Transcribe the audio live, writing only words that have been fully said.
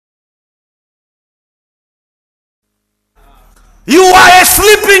You are a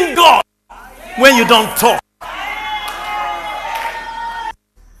sleeping God when you don't talk.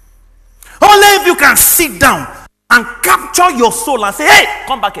 Only if you can sit down and capture your soul and say, hey,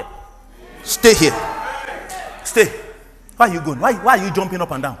 come back here. Stay here. Stay. Why are you going? Why are you jumping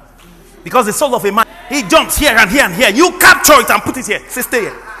up and down? Because the soul of a man, he jumps here and here and here. You capture it and put it here. Say, stay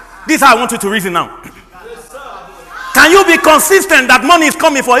here. This is how I want you to reason now. Can you be consistent that money is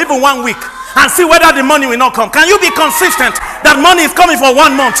coming for even 1 week and see whether the money will not come? Can you be consistent that money is coming for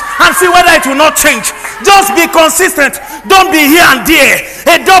 1 month and see whether it will not change? Just be consistent. Don't be here and there.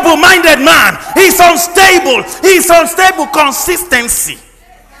 A double-minded man, he's unstable. He's unstable. Consistency.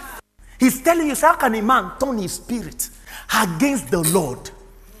 He's telling you, how can a man turn his spirit against the Lord?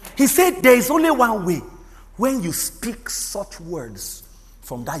 He said there is only one way. When you speak such words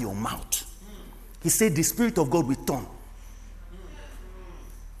from that your mouth, he said the Spirit of God will turn.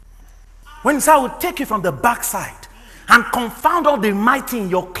 When he said, I will take you from the backside and confound all the mighty in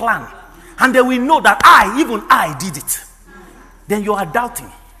your clan, and they will know that even I did it. Then you are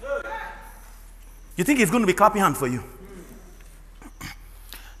doubting. You think he's going to be clapping hands for you?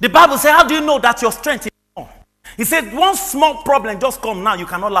 The Bible says, how do you know that your strength is small? He said, one small problem just come now, you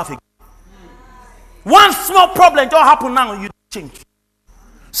cannot laugh again. One small problem just happen now, you change.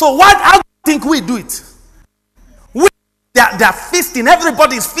 So how do you think we do it? They are feasting,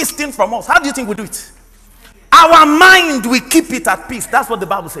 everybody is feasting from us. How do you think we do it? Our mind, we keep it at peace. That's what the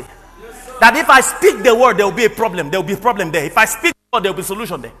Bible says. That if I speak the word, there will be a problem. There will be a problem there. If I speak the word, there will be a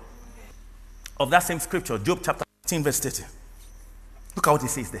solution there. Of that same scripture, Job chapter 15 verse 30. Look at what he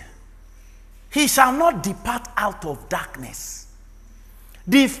says there. He shall not depart out of darkness.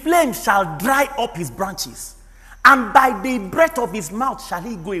 The flame shall dry up his branches, and by the breath of his mouth shall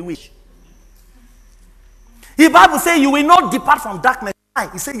he go away. The Bible says you will not depart from darkness.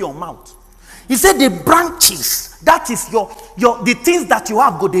 He said your mouth. He said the branches, that is the things that you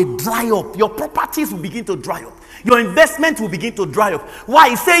have, go, they dry up. Your properties will begin to dry up. Your investment will begin to dry up. Why?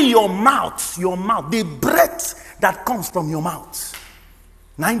 He said your mouth, the breath that comes from your mouth.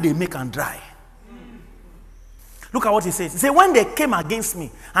 Now they make and dry. Look at what he says. He said, when they came against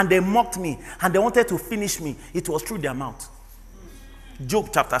me and they mocked me and they wanted to finish me, it was through their mouth. Job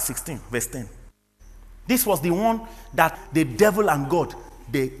chapter 16 verse 10. This was the one that the devil and God,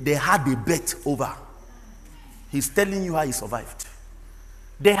 they had a bet over. He's telling you how he survived.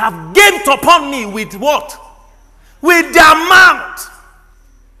 They have gained upon me with what? With their mouth.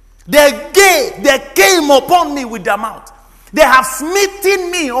 They came upon me with their mouth. They have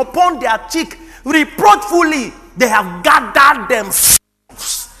smitten me upon their cheek reproachfully. They have gathered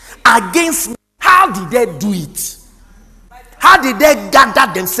themselves against me. How did they do it? How did they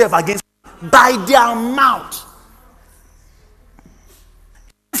gather themselves against me? By their mouth.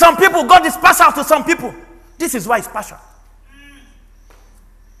 Some people, God is partial to some people. This is why it's partial.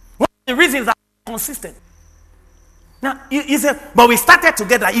 One of the reasons are consistent. Now, you say, but we started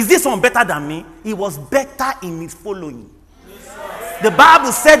together. Is this one better than me? He was better in his following. The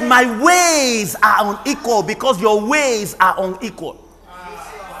Bible said, my ways are unequal because your ways are unequal.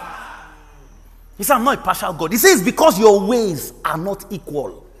 He said, I'm not a partial God. He says, because your ways are not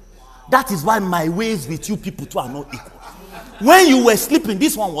equal. That is why my ways with you people too are not equal. When you were sleeping,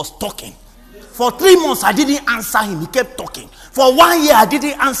 this one was talking. For 3 months, I didn't answer him. He kept talking. For 1 year, I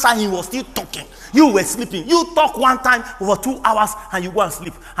didn't answer him. He was still talking. You were sleeping. You talk one time over 2 hours and you go and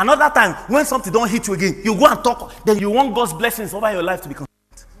sleep. Another time, when something don't hit you again, you go and talk. Then you want God's blessings over your life to be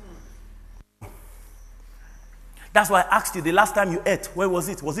consistent. That's why I asked you the last time you ate, where was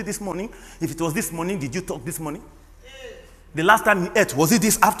it? Was it this morning? If it was this morning, did you talk this morning? The last time you ate, was it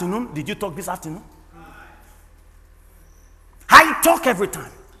this afternoon? Did you talk this afternoon? I talk every time.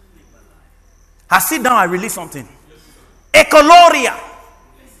 I sit down, I release something. Ecoloria.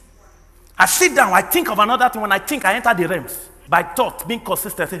 I sit down, I think of another thing. When I think, I enter the realms. By thought, being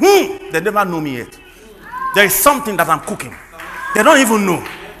consistent. They never know me yet. There is something that I'm cooking. They don't even know.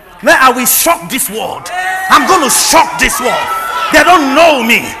 Then I will shock this world. I'm going to shock this world. They don't know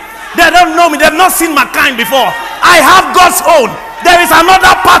me. They don't know me. They've not seen my kind before. I have God's own. There is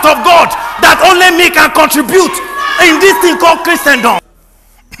another part of God that only me can contribute in this thing called Christendom.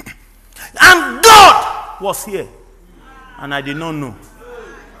 And God was here. And I did not know.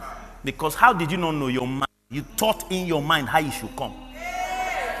 Because how did you not know your mind? You thought in your mind how you should come.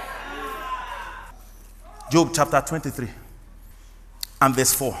 Job chapter 23 and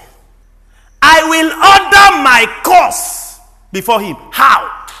verse 4. I will order my course before him. How?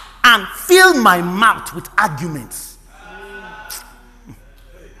 And fill my mouth with arguments.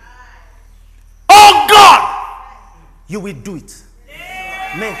 Oh God, you will do it.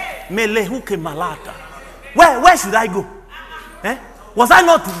 Where should I go? Eh? Was I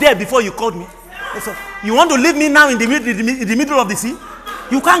not there before you called me? So you want to leave me now in the middle of the sea?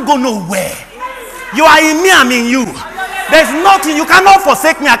 You can't go nowhere. You are in me, I'm in you. There's nothing. You cannot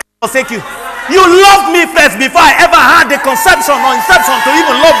forsake me, I can't forsake you. You loved me first before I ever had the conception or inception to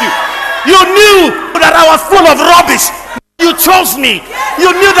even love you. You knew that I was full of rubbish. You chose me. You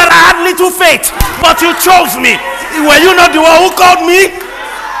knew that I had little faith, but you chose me. Were you not the one who called me?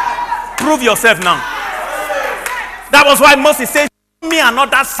 Prove yourself now. That was why Moses said, "Show me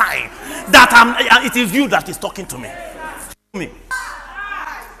another sign that it is you that is talking to me." Show me.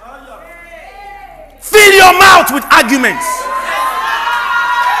 Fill your mouth with arguments.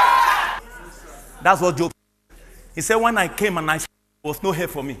 That's what Job said. He said, when I came and I saw there was no help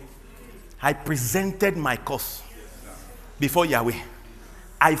for me, I presented my cause before Yahweh.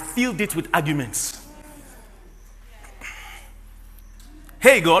 I filled it with arguments.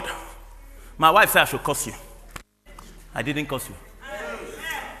 Hey God, my wife said I should curse you. I didn't curse you.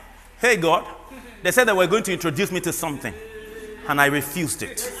 Hey God, they said they were going to introduce me to something, and I refused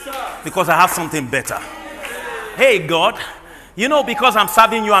it because I have something better. Hey God, you know, because I'm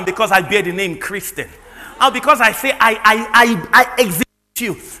serving you and because I bear the name Christian, and because I say I exist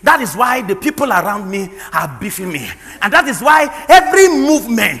you, that is why the people around me are beefing me, and that is why every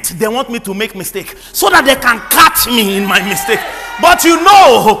movement they want me to make mistake so that they can catch me in my mistake. But you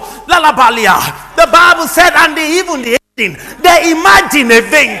know, Lalabalia, the Bible said, and even the they imagine a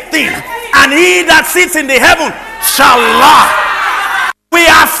vain thing, and he that sits in the heaven shall laugh. We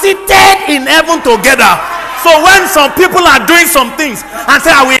are seated in heaven together. So when some people are doing some things and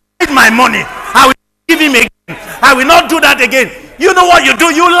say, I will need my money, I will give him again, I will not do that again, you know what you do?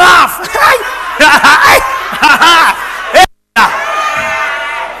 You laugh.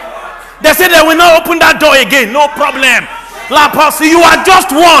 They say they will not open that door again. No problem. You are just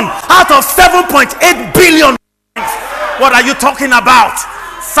one out of 7.8 billion. What are you talking about?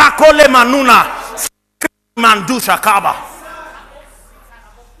 Sakole manuna mandu shakaba.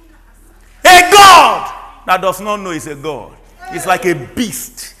 A God that does not know is a God. It's like a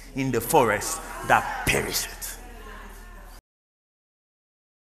beast in the forest that perishes.